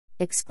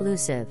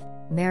Exclusive,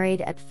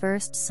 Married at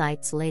First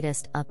Sight's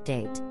latest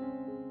update.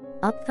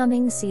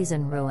 Upcoming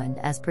season ruined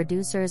as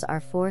producers are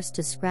forced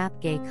to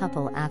scrap gay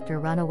couple after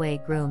runaway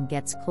groom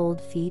gets cold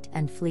feet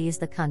and flees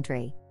the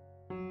country.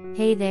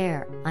 Hey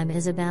there, I'm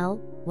Isabel,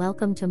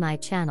 welcome to my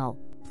channel.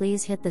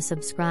 Please hit the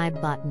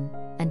subscribe button,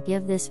 and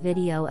give this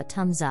video a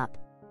thumbs up.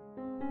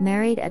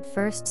 Married at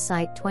First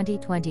Sight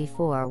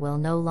 2024 will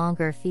no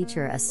longer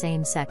feature a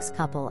same-sex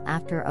couple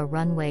after a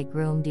runaway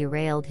groom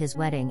derailed his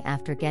wedding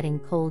after getting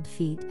cold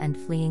feet and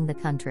fleeing the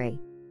country.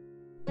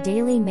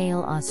 Daily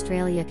Mail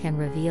Australia can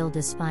reveal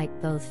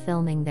despite both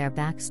filming their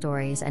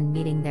backstories and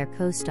meeting their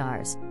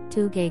co-stars,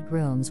 2 gay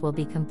grooms will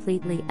be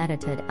completely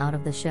edited out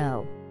of the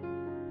show.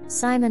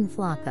 Simon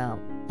Flocco,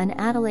 an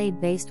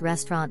Adelaide-based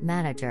restaurant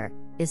manager,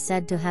 is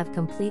said to have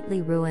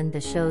completely ruined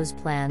the show's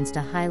plans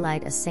to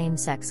highlight a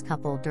same-sex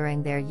couple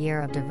during their year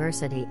of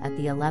diversity at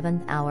the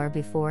 11th hour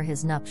before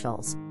his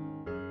nuptials.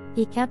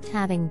 He kept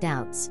having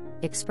doubts,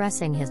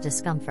 expressing his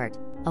discomfort,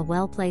 a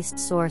well-placed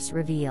source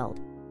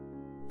revealed.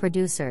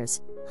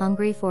 Producers,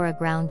 hungry for a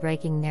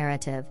groundbreaking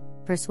narrative,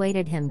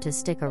 persuaded him to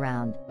stick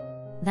around.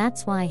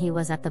 That's why he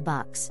was at the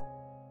Bucks.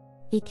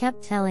 He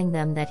kept telling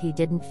them that he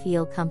didn't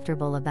feel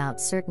comfortable about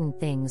certain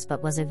things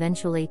but was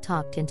eventually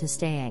talked into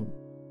staying.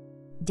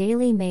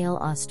 Daily Mail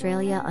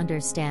Australia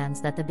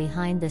understands that the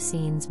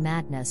behind-the-scenes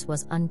madness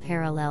was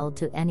unparalleled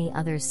to any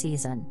other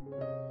season.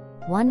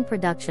 One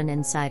production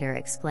insider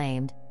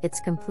exclaimed, "It's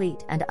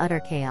complete and utter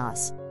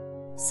chaos.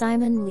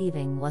 Simon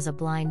leaving was a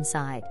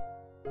blindside.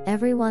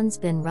 Everyone's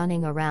been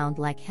running around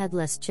like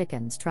headless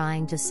chickens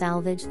trying to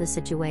salvage the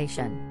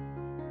situation."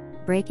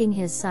 Breaking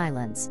his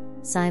silence,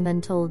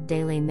 Simon told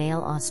Daily Mail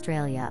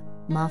Australia,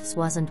 "Muffs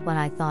wasn't what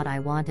I thought I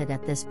wanted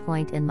at this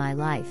point in my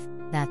life,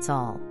 that's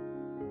all."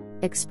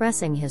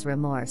 Expressing his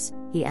remorse,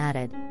 he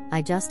added,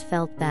 "I just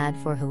felt bad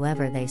for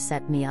whoever they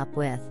set me up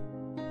with.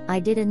 I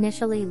did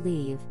initially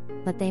leave,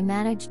 but they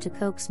managed to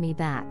coax me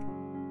back.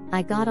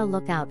 I gotta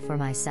look out for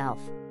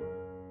myself."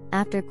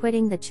 After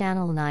quitting the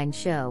Channel 9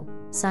 show,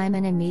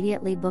 Simon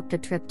immediately booked a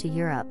trip to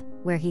Europe,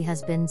 where he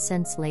has been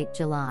since late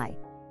July.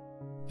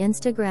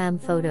 Instagram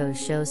photos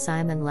show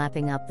Simon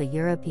lapping up the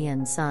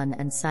European sun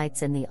and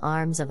sights in the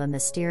arms of a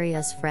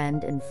mysterious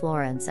friend in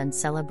Florence and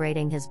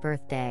celebrating his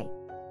birthday.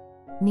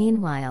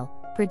 Meanwhile,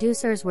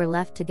 producers were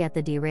left to get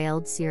the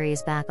derailed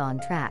series back on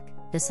track,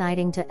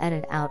 deciding to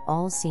edit out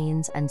all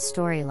scenes and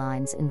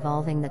storylines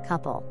involving the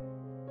couple.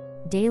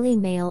 Daily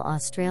Mail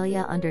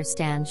Australia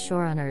understands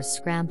showrunners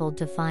scrambled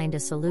to find a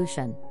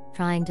solution,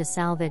 trying to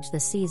salvage the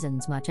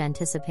season's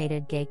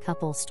much-anticipated gay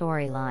couple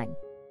storyline.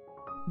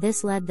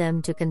 This led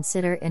them to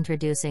consider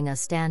introducing a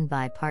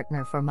standby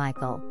partner for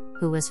Michael,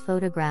 who was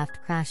photographed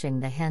crashing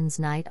the Hens'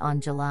 Night on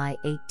July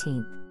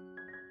 18.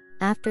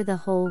 After the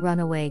whole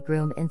runaway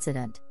groom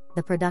incident,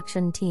 the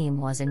production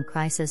team was in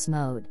crisis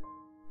mode.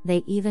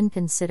 They even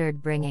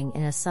considered bringing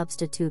in a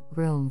substitute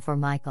groom for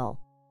Michael.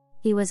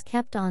 He was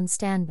kept on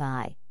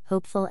standby,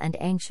 hopeful and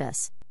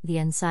anxious, the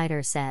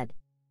insider said.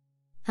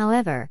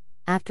 However,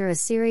 after a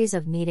series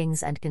of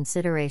meetings and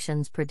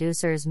considerations,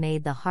 producers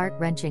made the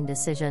heart-wrenching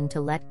decision to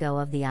let go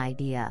of the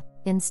idea.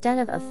 Instead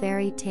of a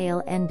fairy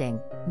tale ending,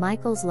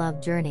 Michael's love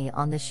journey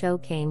on the show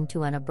came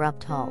to an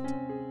abrupt halt.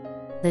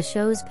 The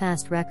show's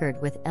past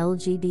record with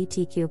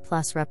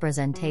LGBTQ+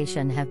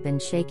 representation have been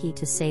shaky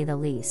to say the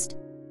least.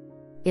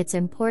 It's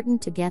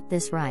important to get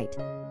this right.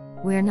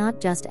 We're not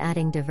just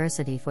adding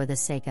diversity for the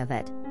sake of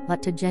it,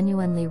 but to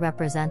genuinely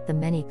represent the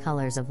many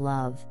colors of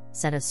love,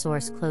 said a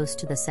source close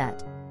to the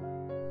set.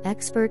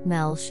 Expert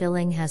Mel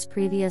Schilling has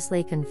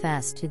previously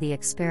confessed to the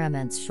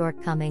experiment's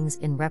shortcomings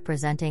in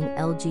representing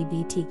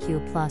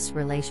LGBTQ+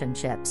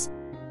 relationships.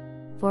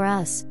 "For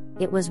us,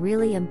 it was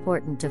really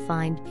important to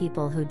find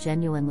people who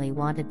genuinely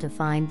wanted to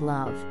find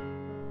love.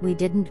 We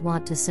didn't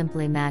want to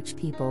simply match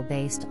people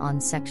based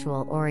on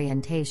sexual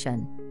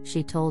orientation,"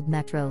 she told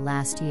Metro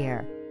last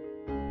year.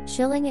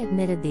 Schilling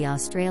admitted the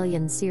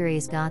Australian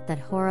series got that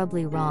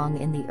horribly wrong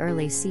in the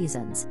early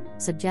seasons,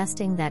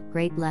 suggesting that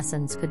great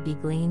lessons could be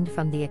gleaned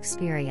from the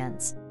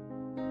experience.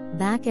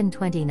 Back in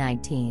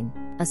 2019,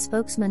 a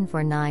spokesman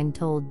for Nine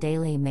told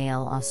Daily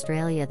Mail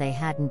Australia they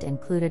hadn't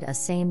included a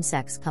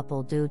same-sex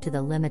couple due to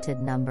the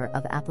limited number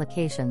of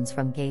applications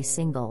from gay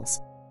singles.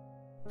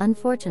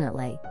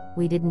 "Unfortunately,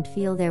 we didn't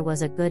feel there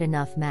was a good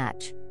enough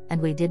match,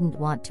 and we didn't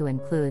want to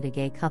include a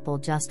gay couple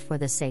just for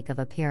the sake of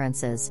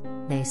appearances,"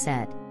 they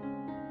said.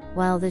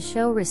 While the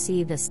show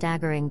received a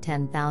staggering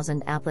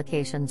 10,000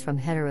 applications from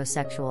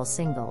heterosexual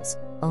singles,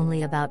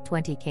 only about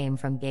 20 came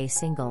from gay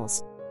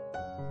singles.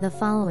 The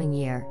following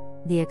year,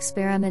 the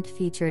experiment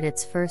featured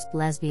its first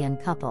lesbian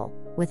couple,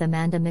 with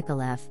Amanda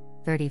Micallef,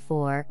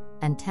 34,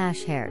 and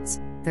Tash Hertz,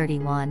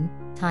 31,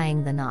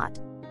 tying the knot.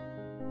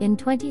 In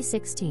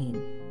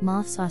 2016,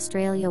 Muffs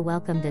Australia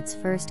welcomed its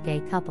first gay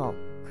couple,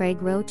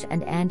 Craig Roach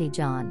and Andy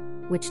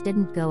John, which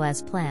didn't go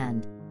as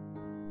planned.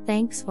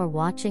 Thanks for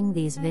watching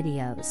these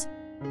videos.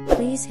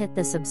 Please hit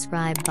the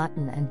subscribe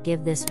button and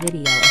give this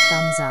video a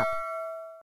thumbs up.